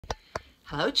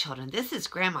Hello, children. This is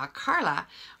Grandma Carla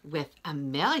with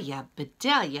Amelia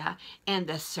Bedelia and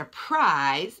the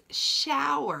surprise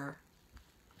shower.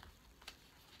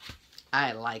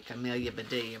 I like Amelia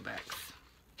Bedelia books.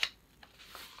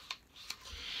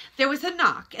 There was a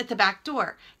knock at the back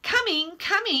door. "Coming,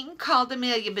 coming," called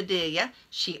Amelia Bedelia.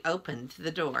 She opened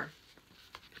the door.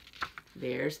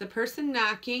 There's the person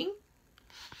knocking.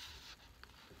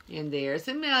 And there's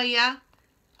Amelia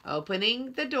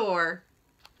opening the door.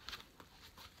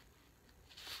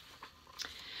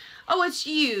 "Oh, it's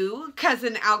you,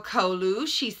 Cousin Alcolu,"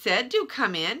 she said. "Do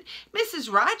come in.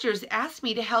 Mrs. Rogers asked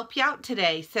me to help you out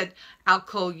today," said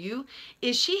Alcolu.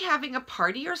 "Is she having a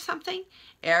party or something?"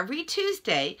 "Every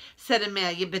Tuesday," said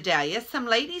Amelia Bedelia, "some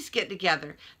ladies get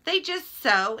together. They just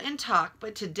sew and talk,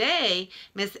 but today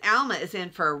Miss Alma is in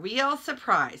for a real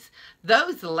surprise.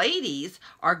 Those ladies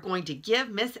are going to give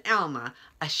Miss Alma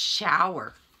a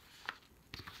shower."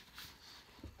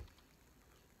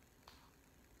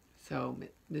 So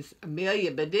Miss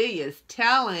Amelia Bedelia is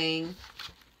telling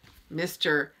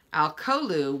Mr.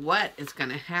 Alcolu what is going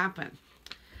to happen.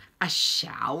 "A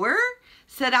shower?"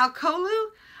 said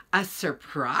Alcolu. "A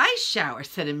surprise shower,"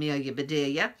 said Amelia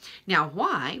Bedelia. "Now,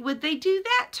 why would they do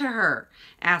that to her?"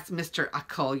 asked Mr.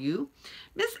 Alcolu.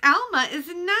 "Miss Alma is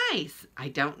nice." "I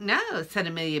don't know," said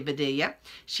Amelia Bedelia.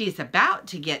 "She's about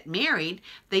to get married.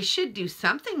 They should do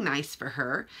something nice for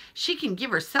her. She can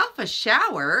give herself a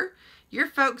shower. Your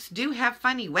folks do have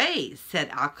funny ways,"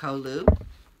 said Alcolu.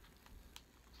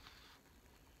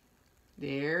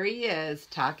 There he is,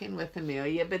 talking with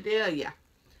Amelia Bedelia.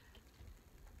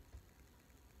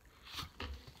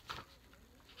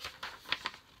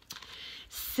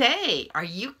 "Say, are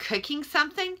you cooking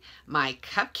something?" "My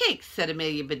cupcakes," said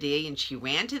Amelia Bedelia, and she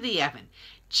ran to the oven.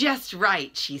 "Just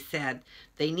right," she said.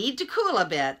 "They need to cool a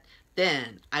bit.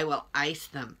 Then I will ice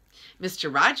them."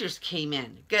 Mr. Rogers came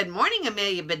in. "Good morning,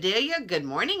 Amelia Bedelia." "Good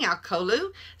morning,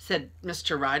 Alcolu," said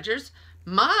Mr. Rogers.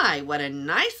 "My, what a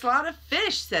nice lot of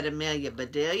fish," said Amelia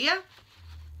Bedelia.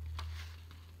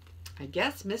 I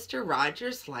guess Mr.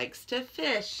 Rogers likes to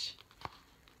fish.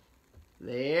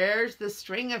 There's the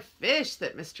string of fish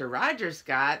that Mr. Rogers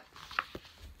got.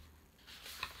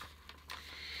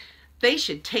 "They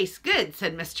should taste good,"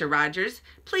 said Mr. Rogers.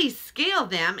 "Please scale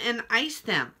them and ice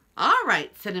them." "All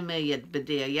right," said Amelia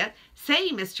Bedelia. "Say,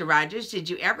 Mr. Rogers, did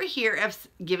you ever hear of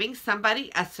giving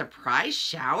somebody a surprise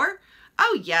shower?"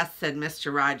 "Oh, yes," said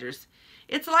Mr. Rogers.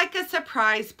 "It's like a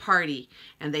surprise party,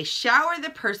 and they shower the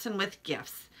person with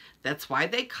gifts. That's why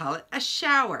they call it a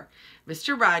shower."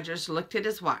 Mr. Rogers looked at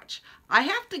his watch. "I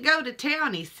have to go to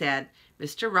town," he said.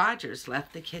 Mr. Rogers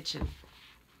left the kitchen.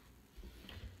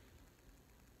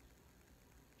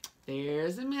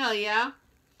 There's Amelia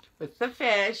with the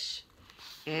fish.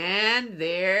 And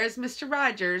there's Mr.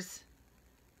 Rogers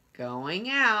going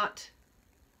out.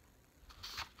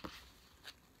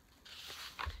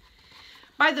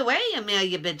 "By the way,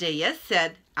 Amelia Bedelia,"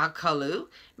 said Alcolu,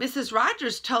 "Mrs.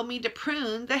 Rogers told me to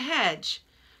prune the hedge.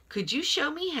 Could you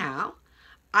show me how?"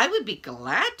 "I would be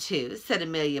glad to," said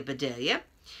Amelia Bedelia.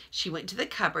 She went to the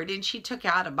cupboard and she took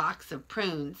out a box of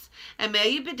prunes.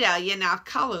 Amelia Bedelia and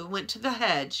Alcolu went to the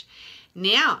hedge.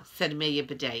 "Now," said Amelia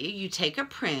Bedelia, "you take a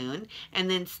prune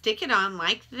and then stick it on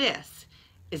like this."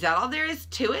 "Is that all there is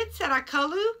to it?" said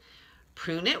Alcolu.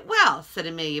 "Prune it well," said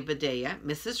Amelia Bedelia.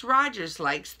 "Mrs. Rogers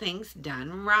likes things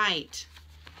done right."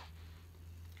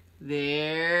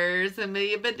 There's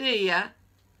Amelia Bedelia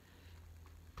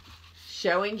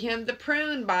showing him the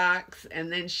prune box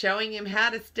and then showing him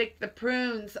how to stick the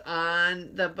prunes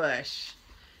on the bush.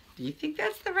 Do you think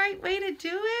that's the right way to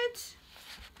do it?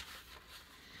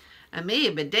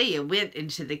 Amelia Bedelia went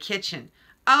into the kitchen.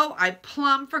 "Oh, I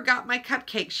plumb forgot my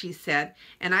cupcake," she said,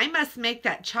 "and I must make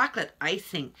that chocolate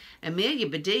icing." Amelia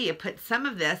Bedelia put some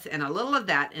of this and a little of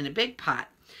that in a big pot.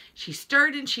 She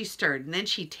stirred, and then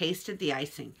she tasted the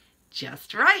icing.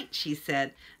 "Just right," she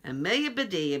said. Amelia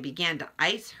Bedelia began to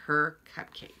ice her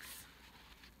cupcakes.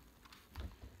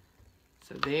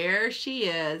 So there she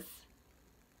is,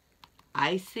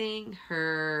 icing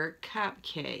her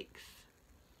cupcakes.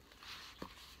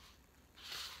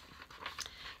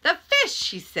 "The fish,"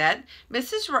 she said.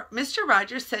 Mr.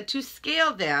 Rogers said to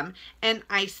scale them and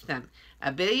ice them."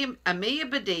 Amelia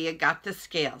Bedelia got the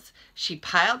scales. She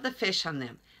piled the fish on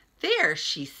them. "There,"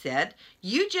 she said,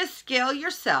 "you just scale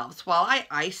yourselves while I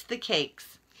ice the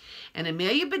cakes." And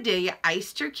Amelia Bedelia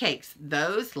iced her cakes.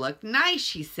 "Those look nice,"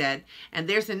 she said, "and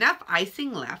there's enough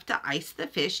icing left to ice the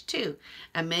fish too."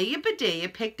 Amelia Bedelia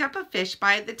picked up a fish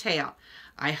by the tail.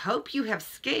 "I hope you have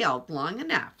scaled long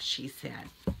enough," she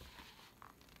said.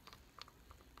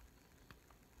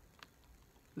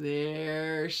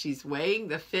 There, she's weighing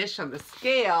the fish on the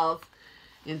scales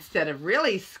instead of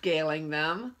really scaling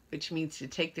them, which means to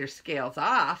take their scales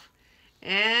off.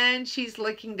 And she's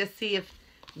looking to see if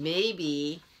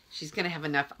maybe she's going to have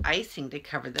enough icing to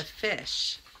cover the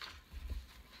fish.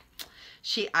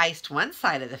 She iced one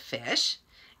side of the fish,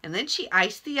 and then she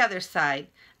iced the other side.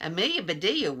 Amelia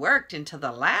Bedelia worked until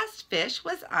the last fish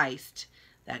was iced.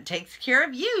 That takes care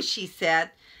of you, she said.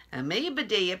 Amelia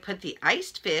Bedelia put the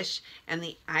iced fish and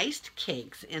the iced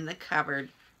cakes in the cupboard.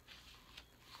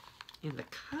 In the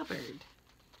cupboard.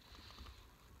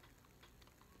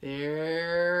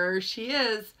 There she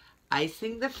is,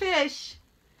 icing the fish.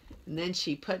 And then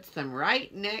she puts them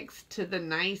right next to the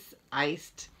nice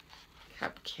iced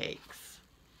cupcakes.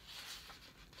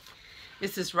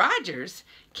 Mrs. Rogers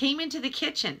came into the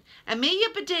kitchen. Amelia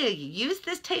Bedelia, use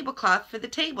this tablecloth for the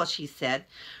table, she said.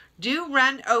 Do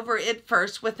run over it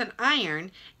first with an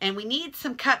iron, and we need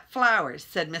some cut flowers,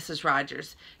 said Mrs.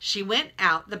 Rogers. She went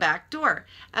out the back door.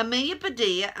 Amelia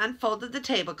Bedelia unfolded the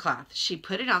tablecloth. She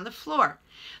put it on the floor.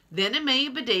 Then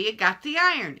Amelia Bedelia got the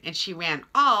iron, and she ran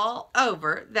all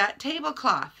over that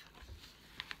tablecloth.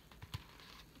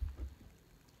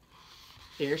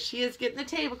 There she is getting the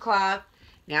tablecloth.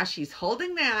 Now she's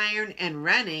holding the iron and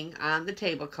running on the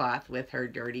tablecloth with her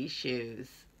dirty shoes.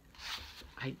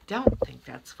 I don't think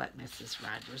that's what Mrs.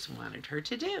 Rogers wanted her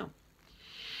to do.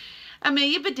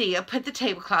 Amelia Bedelia put the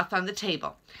tablecloth on the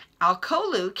table.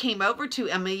 Alcolu came over to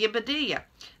Amelia Bedelia.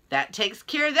 That takes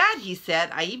care of that, he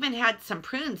said. I even had some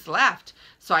prunes left,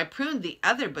 so I pruned the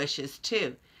other bushes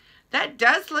too. That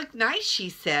does look nice, she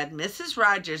said. Mrs.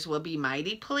 Rogers will be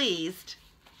mighty pleased.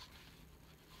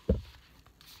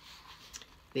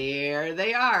 There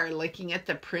they are, looking at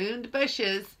the pruned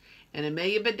bushes, and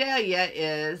Amelia Bedelia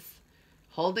is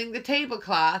holding the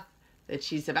tablecloth that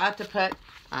she's about to put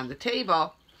on the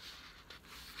table.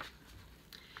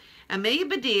 Amelia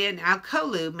Bedelia and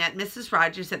Alcolu met Mrs.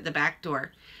 Rogers at the back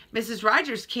door. Mrs.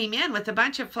 Rogers came in with a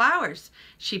bunch of flowers.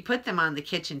 She put them on the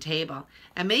kitchen table.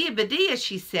 Amelia Bedelia,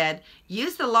 she said,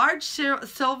 use the large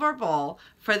silver bowl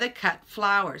for the cut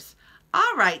flowers.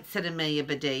 All right, said Amelia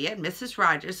Bedelia, and Mrs.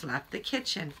 Rogers left the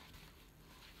kitchen.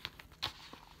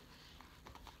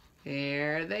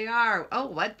 There they are. Oh,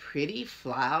 what pretty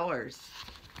flowers.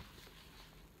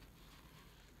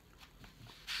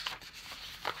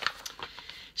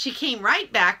 She came right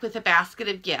back with a basket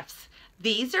of gifts.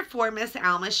 These are for Miss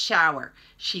Alma's shower,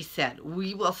 she said.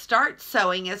 We will start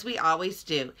sewing as we always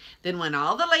do. Then when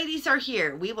all the ladies are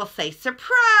here, we will say,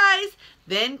 surprise!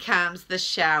 Then comes the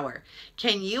shower.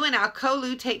 Can you and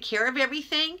Alcolu take care of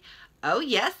everything? Oh,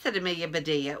 yes, said Amelia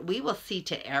Bedelia. We will see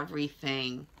to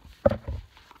everything.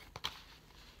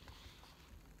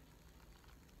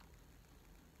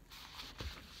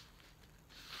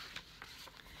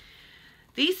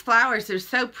 These flowers are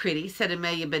so pretty, said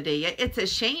Amelia Bedelia. It's a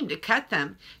shame to cut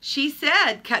them. She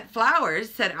said, cut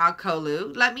flowers, said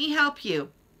Alcolu. Let me help you.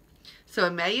 So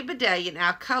Amelia Bedelia and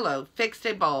Alcolu fixed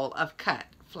a bowl of cut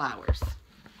flowers.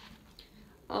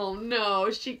 Oh no,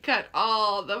 she cut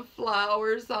all the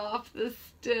flowers off the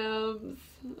stems.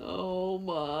 Oh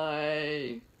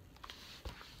my.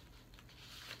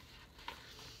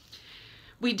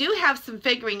 We do have some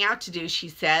figuring out to do, she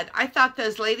said. I thought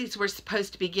those ladies were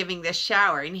supposed to be giving this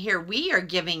shower, and here we are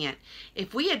giving it.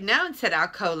 If we had known, said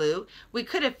Alcolu, we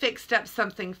could have fixed up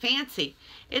something fancy.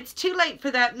 It's too late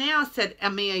for that now, said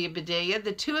Amelia Bedelia.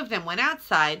 The two of them went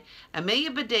outside.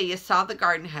 Amelia Bedelia saw the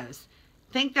garden hose.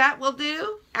 Think that will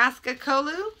do? Asked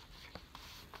Alcolu.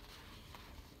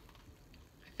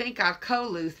 I think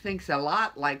Alcolu thinks a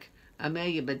lot like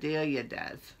Amelia Bedelia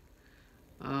does.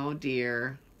 Oh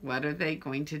dear. What are they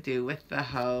going to do with the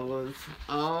hose?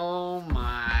 Oh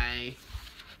my.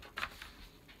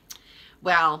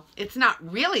 Well, it's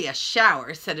not really a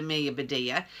shower, said Amelia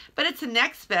Bedelia, but it's the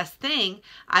next best thing.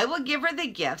 I will give her the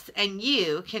gifts and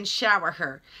you can shower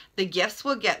her. The gifts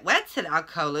will get wet, said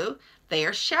Alcolu. They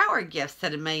are shower gifts,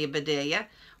 said Amelia Bedelia.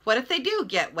 What if they do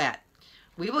get wet?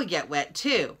 We will get wet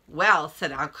too. Well, said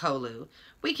Alcolu,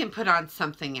 we can put on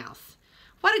something else.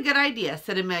 What a good idea,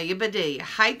 said Amelia Bedelia.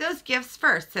 Hide those gifts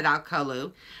first, said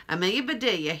Alcolu. Amelia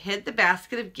Bedelia hid the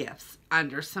basket of gifts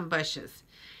under some bushes.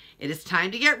 It is time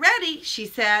to get ready, she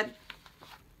said.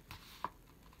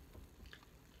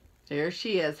 There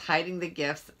she is, hiding the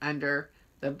gifts under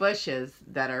the bushes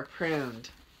that are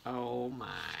pruned. Oh my.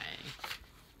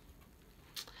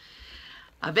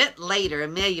 A bit later,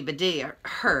 Amelia Bedelia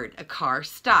heard a car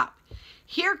stop.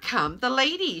 Here come the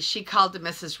ladies, she called to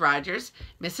Mrs. Rogers.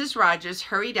 Mrs. Rogers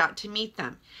hurried out to meet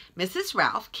them. Mrs.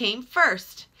 Ralph came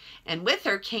first, and with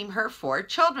her came her 4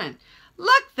 children.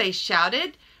 Look, they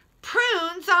shouted,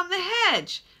 prunes on the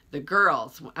hedge.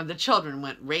 The children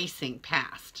went racing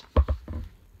past.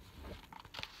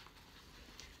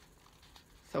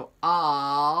 So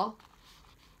all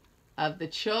of the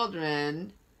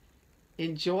children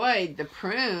enjoyed the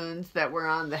prunes that were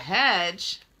on the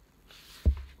hedge.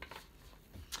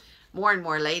 More and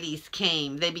more ladies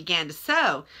came. They began to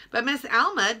sew, but Miss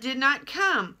Alma did not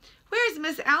come. "Where's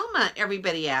Miss Alma?"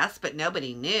 everybody asked, but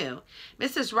nobody knew.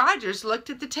 Mrs. Rogers looked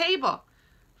at the table.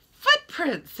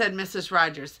 "Footprints," said Mrs.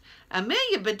 Rogers.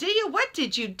 "Amelia Bedelia, what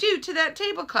did you do to that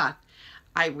tablecloth?"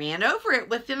 "I ran over it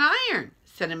with an iron,"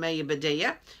 said Amelia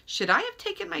Bedelia. "Should I have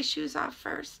taken my shoes off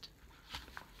first?"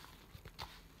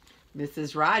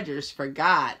 Mrs. Rogers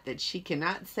forgot that she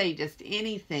cannot say just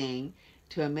anything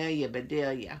to Amelia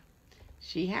Bedelia.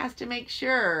 She has to make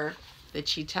sure that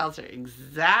she tells her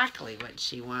exactly what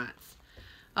she wants.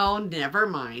 "Oh, never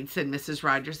mind," said Mrs.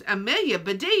 Rogers. "Amelia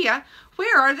Bedelia,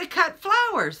 where are the cut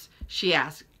flowers?" she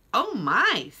asked. "Oh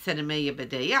my," said Amelia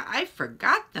Bedelia, "I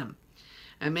forgot them."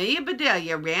 Amelia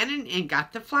Bedelia ran in and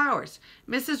got the flowers.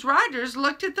 Mrs. Rogers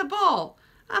looked at the bowl.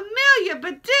 "Amelia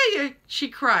Bedelia," she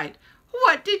cried,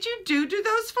 "what did you do to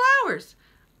those flowers?"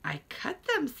 "I cut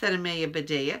them," said Amelia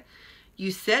Bedelia.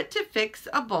 "You said to fix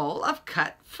a bowl of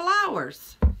cut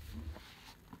flowers."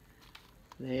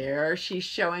 There she's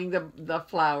showing the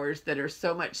flowers that are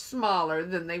so much smaller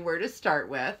than they were to start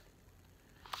with.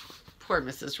 Poor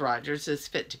Mrs. Rogers is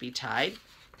fit to be tied.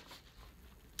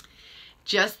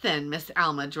 Just then Miss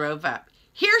Alma drove up.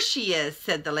 "Here she is,"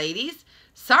 said the ladies.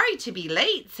 "Sorry to be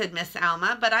late," said Miss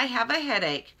Alma, "but I have a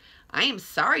headache." "I am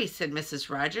sorry," said Mrs.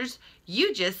 Rogers.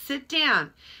 "You just sit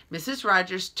down." Mrs.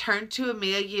 Rogers turned to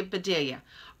Amelia Bedelia.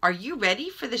 "Are you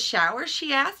ready for the shower?"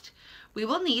 she asked. "We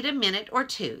will need a minute or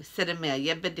two," said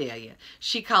Amelia Bedelia.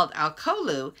 She called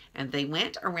Alcolu, and they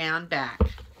went around back.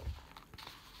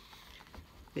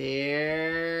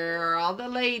 There are all the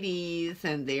ladies,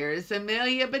 and there's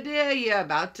Amelia Bedelia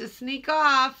about to sneak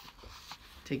off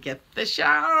to get the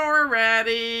shower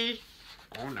ready.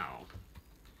 Oh no.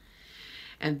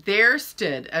 And there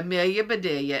stood Amelia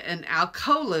Bedelia and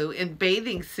Alcolu in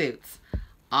bathing suits.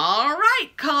 "All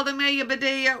right," called Amelia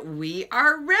Bedelia, "we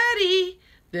are ready."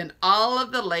 Then all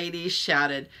of the ladies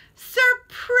shouted, "Surprise!"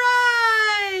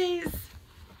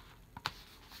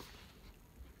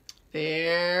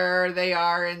 There they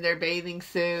are in their bathing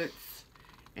suits.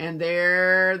 And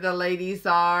there the ladies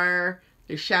are.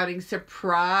 They're shouting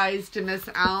surprise to Miss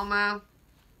Alma.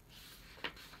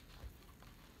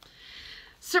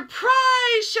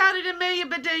 "Surprise!" shouted Amelia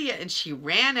Bedelia, and she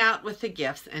ran out with the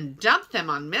gifts and dumped them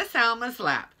on Miss Alma's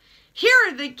lap. "Here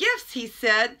are the gifts," he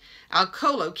said.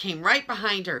 Alcolu came right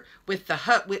behind her with the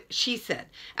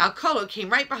Alcolu came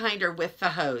right behind her with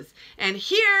the hose. "And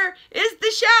here is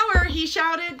the shower," he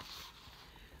shouted.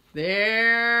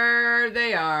 There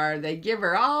they are. They give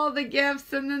her all the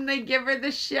gifts and then they give her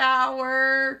the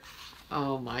shower.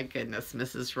 Oh my goodness,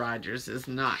 Mrs. Rogers is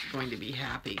not going to be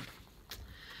happy.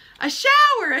 "A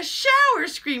shower! A shower!"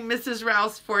 screamed Mrs.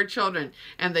 Ralph's 4 children,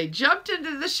 and they jumped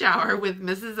into the shower with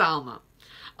Mrs. Alma.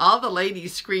 All the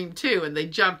ladies screamed too, and they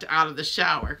jumped out of the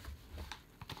shower.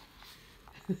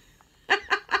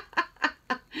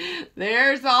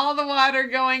 There's all the water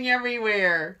going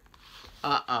everywhere.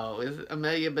 Uh-oh, is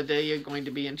Amelia Bedelia going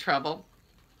to be in trouble?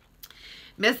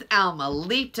 Miss Alma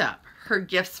leaped up. Her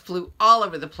gifts flew all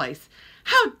over the place.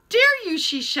 "How dare you!"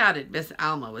 she shouted. Miss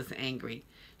Alma was angry.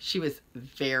 She was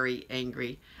very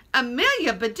angry.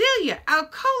 "Amelia Bedelia,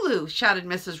 Alcolu," shouted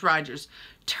Mrs. Rogers.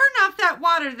 "Turn off that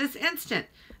water this instant."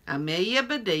 Amelia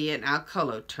Bedelia and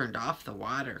Alcolu turned off the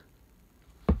water.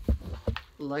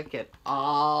 Look at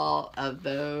all of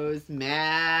those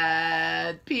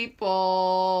mad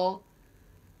people.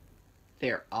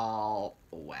 They're all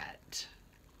wet.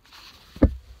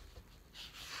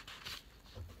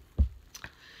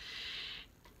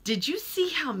 "Did you see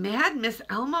how mad Miss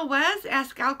Alma was?"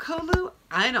 asked Alcolu.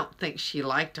 "I don't think she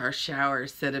liked our shower,"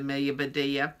 said Amelia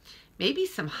Bedelia. "Maybe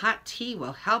some hot tea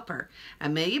will help her."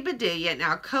 Amelia Bedelia and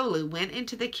Alcolu went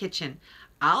into the kitchen.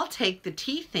 "I'll take the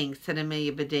tea things," said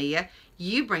Amelia Bedelia.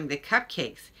 "You bring the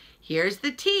cupcakes." "Here's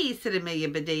the tea," said Amelia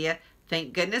Bedelia.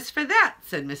 "Thank goodness for that,"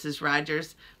 said Mrs.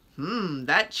 Rogers.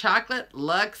 That chocolate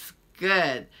looks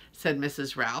good," said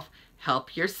Mrs. Ralph.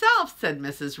 "Help yourself," said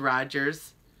Mrs.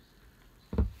 Rogers.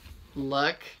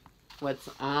 Look what's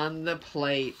on the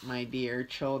plate, my dear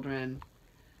children.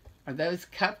 Are those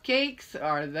cupcakes or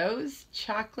are those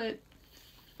chocolate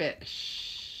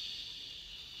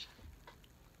fish?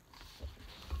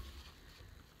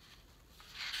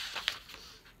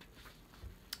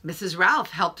 Mrs.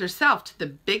 Ralph helped herself to the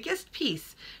biggest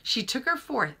piece. She took her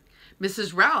fork.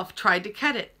 Mrs. Ralph tried to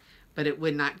cut it, but it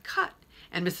would not cut,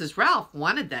 and Mrs. Ralph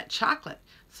wanted that chocolate,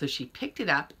 so she picked it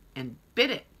up and bit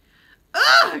it.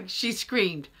 "Ugh!" she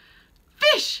screamed.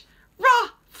 "Fish! Raw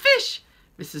fish!"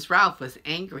 Mrs. Ralph was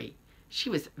angry. She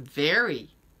was very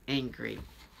angry.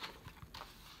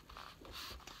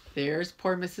 There's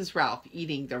poor Mrs. Ralph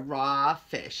eating the raw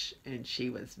fish, and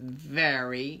she was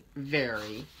very,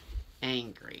 very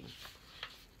angry.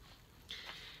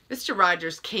 Mr.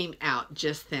 Rogers came out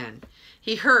just then.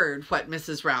 He heard what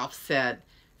Mrs. Ralph said.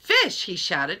 "Fish!" he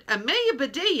shouted. "Amelia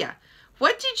Bedelia,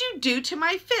 what did you do to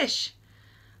my fish?"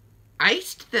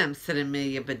 "Iced them," said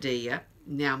Amelia Bedelia.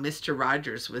 Now Mr.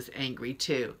 Rogers was angry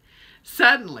too.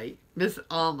 Suddenly, Miss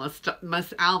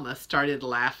Alma started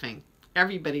laughing.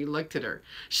 Everybody looked at her.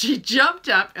 She jumped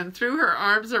up and threw her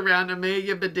arms around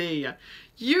Amelia Bedelia.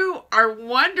 "You are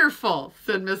wonderful,"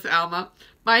 said Miss Alma.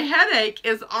 "My headache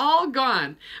is all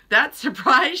gone. That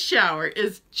surprise shower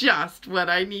is just what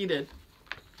I needed."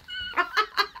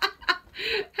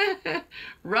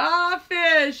 Raw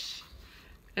fish.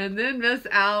 And then Miss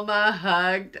Alma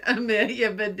hugged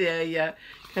Amelia Bedelia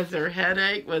because her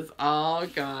headache was all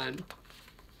gone.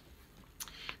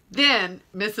 Then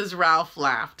Mrs. Ralph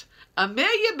laughed.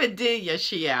 "Amelia Bedelia,"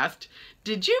 she asked,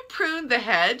 "did you prune the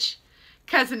hedge?"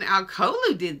 "Cousin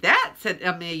Alcolu did that," said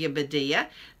Amelia Bedelia.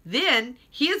 "Then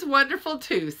he is wonderful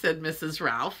too," said Mrs.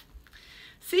 Ralph.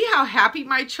 "See how happy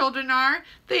my children are?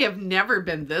 They have never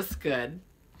been this good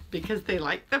because they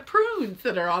like the prunes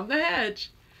that are on the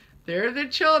hedge." There are the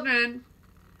children,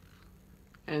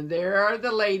 and there are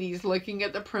the ladies looking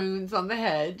at the prunes on the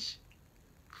hedge.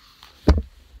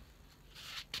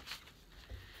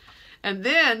 And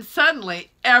then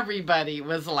suddenly everybody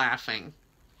was laughing.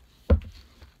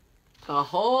 The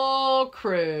whole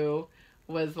crew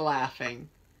was laughing.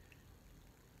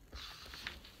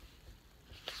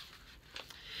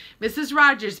 Mrs.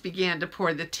 Rogers began to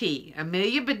pour the tea.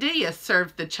 Amelia Bedelia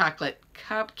served the chocolate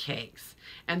cupcakes,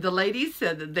 and the ladies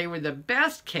said that they were the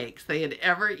best cakes they had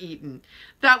ever eaten.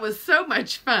 "That was so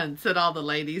much fun," said all the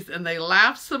ladies, and they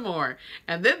laughed some more,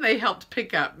 and then they helped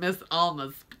pick up Miss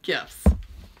Alma's gifts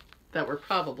that were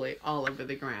probably all over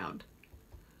the ground.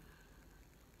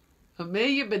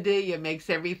 Amelia Bedelia makes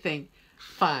everything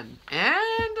fun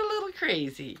and a little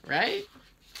crazy, right?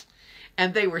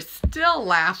 And they were still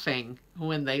laughing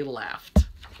when they left.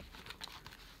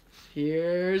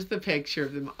 Here's the picture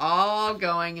of them all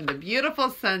going in the beautiful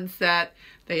sunset.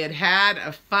 They had had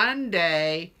a fun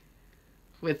day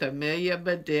with Amelia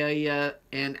Bedelia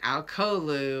and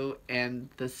Alcolu and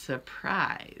the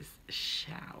surprise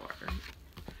shower.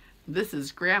 This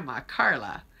is Grandma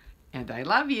Carla, and I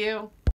love you.